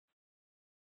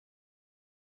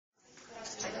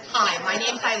Hi, my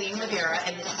name is Eileen Rivera,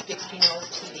 and this is Bixby Knolls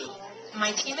TV.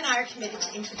 My team and I are committed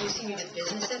to introducing you to the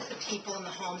businesses, the people, and the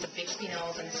homes of Bixby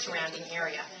Knolls and the surrounding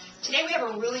area. Today we have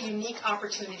a really unique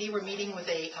opportunity. We're meeting with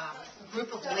a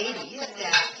group of ladies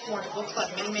that formed a book club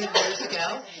many years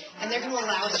ago, and they're going to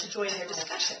allow us to join their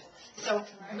discussion. So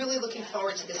really looking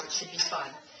forward to this. It should be fun.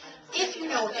 If you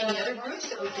know of any other groups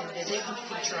that we can visit and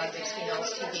feature on Bixby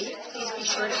Knolls TV, please be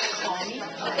sure to call me,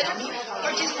 email me,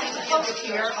 or just send a post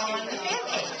here on the fan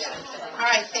page. All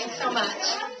right, thanks so much.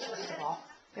 First of all,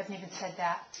 we haven't even said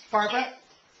that. Barbara?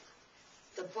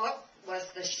 The book was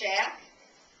The Shack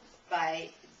by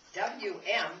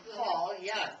W.M. Paul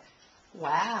Young.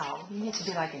 Wow, you need to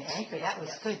be like an anchor. That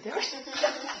was good.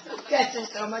 That's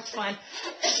just so much fun.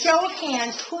 Show of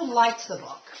hands, who liked the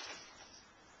book?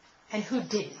 And who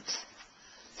didn't?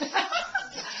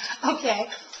 Okay.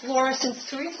 Laura, since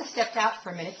Teresa stepped out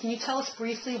for a minute, can you tell us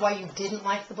briefly why you didn't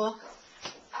like the book?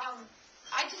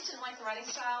 I just didn't like the writing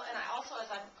style, and I also, as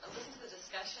I listened to the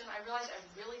discussion, I realized I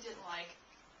really didn't like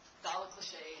all the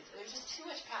cliches. There's just too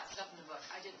much Pat stuff in the book.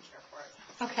 I didn't care for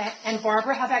it. Okay. And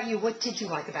Barbara, how about you? What did you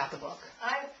like about the book?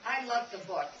 I loved the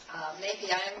book. Maybe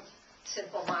I'm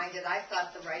simple-minded. I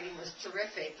thought the writing was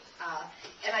terrific.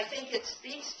 And I think it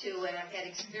speaks to, and I've had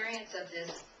experience of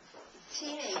this,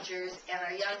 teenagers and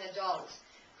our young adults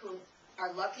who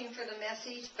are looking for the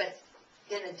message, but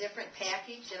in a different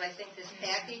package. And I think this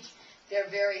package, they're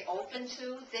very open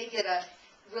to. They get to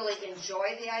really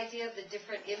enjoy the idea of the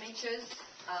different images.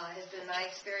 Has been my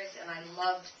experience, and I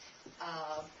loved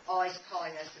always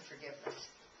calling us to forgiveness.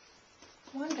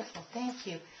 Wonderful. Thank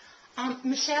you.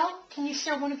 Michelle, can you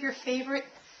share one of your favorite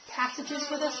passages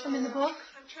with us from in the book?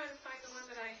 I'm trying to find the one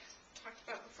that I talked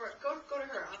about before. Go to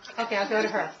her. Okay, I'll go to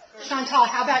her. Chantal,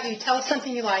 how about you? Tell us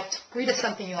something you liked. Read us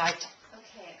something you liked.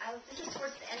 Okay, this is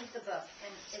towards the end of the book,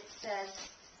 and it says,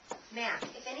 Matt,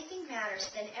 if anything matters,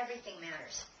 then everything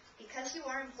matters. Because you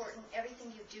are important,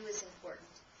 everything you do is important.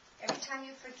 Every time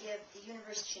you forgive, the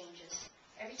universe changes.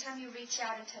 Every time you reach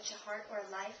out and touch a heart or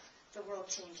a life, the world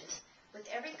changes. With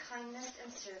every kindness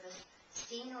and service,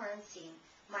 seen or unseen,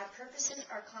 my purposes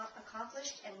are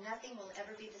accomplished and nothing will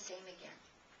ever be the same again.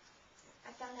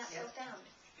 I found that profound.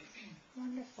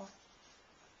 Wonderful.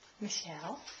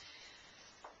 Michelle?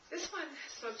 This one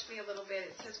spoke to me a little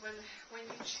bit. It says, when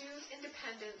you choose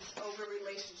independence over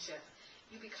relationship,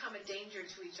 you become a danger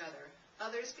to each other.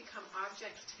 Others become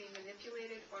objects to be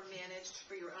manipulated or managed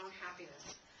for your own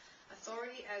happiness.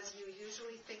 Authority, as you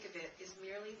usually think of it, is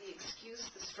merely the excuse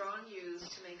the strong use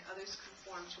to make others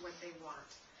conform to what they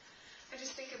want. I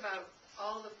just think about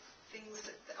all the things,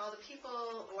 all the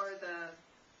people or the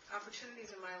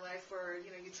opportunities in my life where, you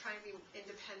try and be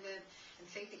independent and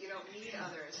think that you don't need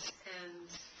others, and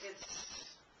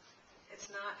it's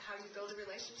not how you build a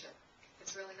relationship.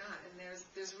 It's really not, and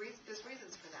there's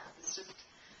reasons for that. It's just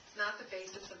not the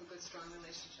basis of a good, strong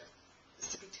relationship.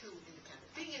 It's to be too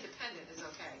independent. Being independent is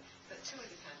okay, but too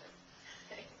independent,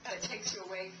 that takes you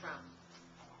away from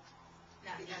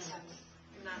the essence,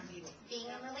 not needing. Being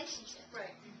in a relationship.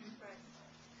 Right. Mm-hmm. Right.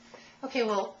 Okay,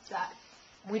 well,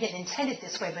 we didn't intend it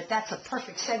this way, but that's a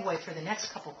perfect segue for the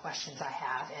next couple questions I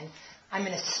have. And I'm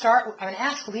going to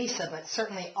ask Lisa, but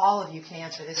certainly all of you can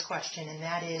answer this question, and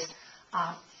that is,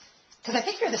 because I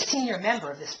think you're the senior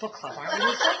member of this book club, aren't you,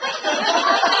 Lisa?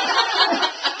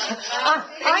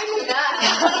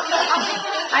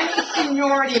 I mean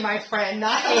seniority, my friend,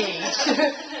 not age.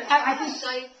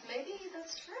 Maybe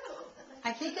that's true.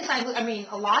 I think I mean,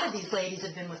 a lot of these ladies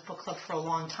have been with book club for a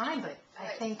long time, but I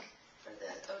think... For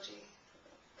the OG.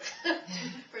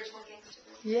 Original Gangster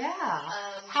Group. Yeah.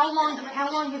 How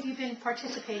long have you been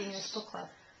participating in this book club?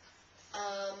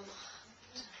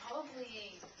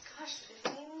 Probably,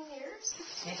 15 years.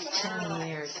 15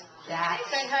 years. I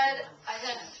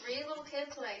had 3 little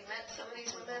kids when I met some of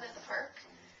these women at the park,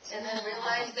 and then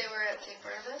realized they were at St.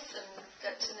 Barnabas and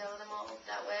got to know them all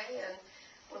that way. And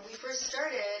when we first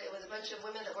started, it was a bunch of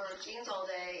women that wore jeans all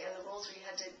day, and the rules were you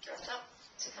had to dress up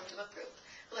to come to book group.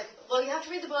 We're like, well, you have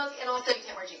to read the book, and also you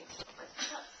can't wear jeans. I'm like,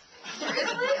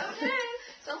 seriously? Okay.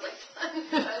 Sounds like fun.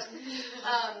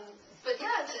 But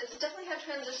yeah, it's definitely had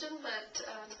transition, but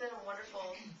it's been a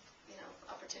wonderful,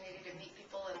 opportunity to meet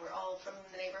people, and we're all from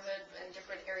the neighborhood and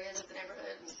different areas of the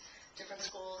neighborhood, and different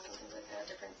schools and things like that,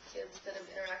 different kids that have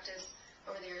interacted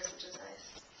over the years, which is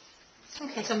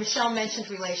nice. Okay, so Michelle mentioned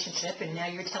relationship, and now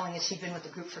you're telling us you've been with the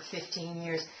group for 15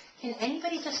 years. Can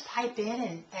anybody just pipe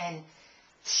in and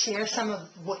share some of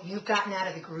what you've gotten out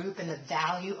of the group and the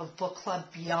value of book club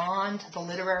beyond the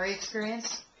literary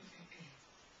experience?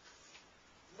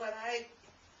 What I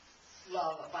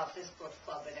love about this book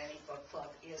club and any book club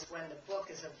is when the book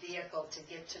is a vehicle to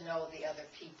get to know the other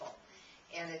people.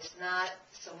 and it's not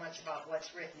so much about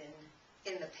what's written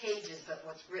in the pages, but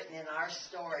what's written in our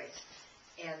stories,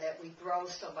 and that we grow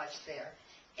so much there.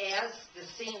 As the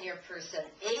senior person,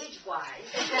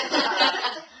 age-wise,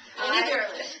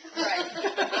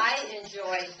 I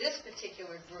enjoy this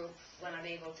particular group when I'm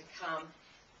able to come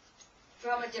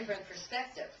from a different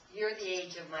perspective. You're the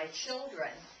age of my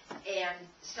children, and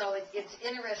so it's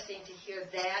interesting to hear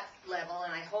that level,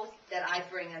 and I hope that I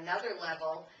bring another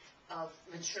level of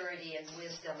maturity and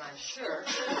wisdom, I'm sure,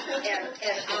 and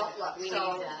outlook.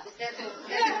 So that's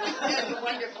a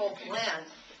wonderful blend.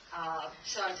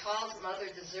 Chantal's mother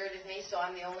deserted me, so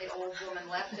I'm the only old woman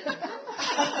left in the group.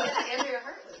 Andrea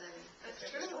Hart was in.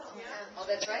 That's true. Yeah. Oh,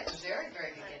 that's right. The very,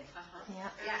 very beginning.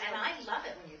 Yeah, and I love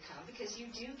it when you come because you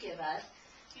do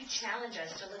you challenge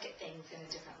us to look at things in a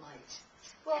different light.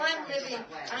 Well, I'm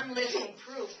living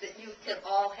proof that you could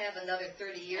all have another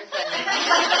 30 years and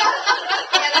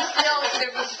still either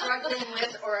be struggling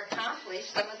with or accomplish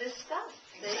some of this stuff.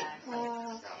 Exactly.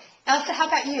 Elsa, how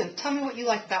about you? Tell me what you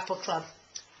like about book club.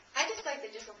 I just like the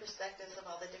different perspectives of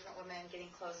all the different women, getting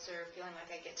closer, feeling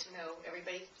like I get to know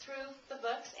everybody through the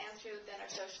books and through then our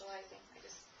socializing.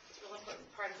 It's a real important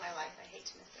part of my life. I hate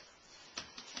to miss it.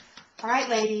 All right,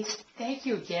 ladies, thank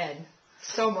you again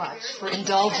so much for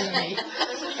indulging me.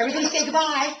 Everybody say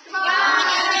goodbye.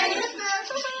 Bye.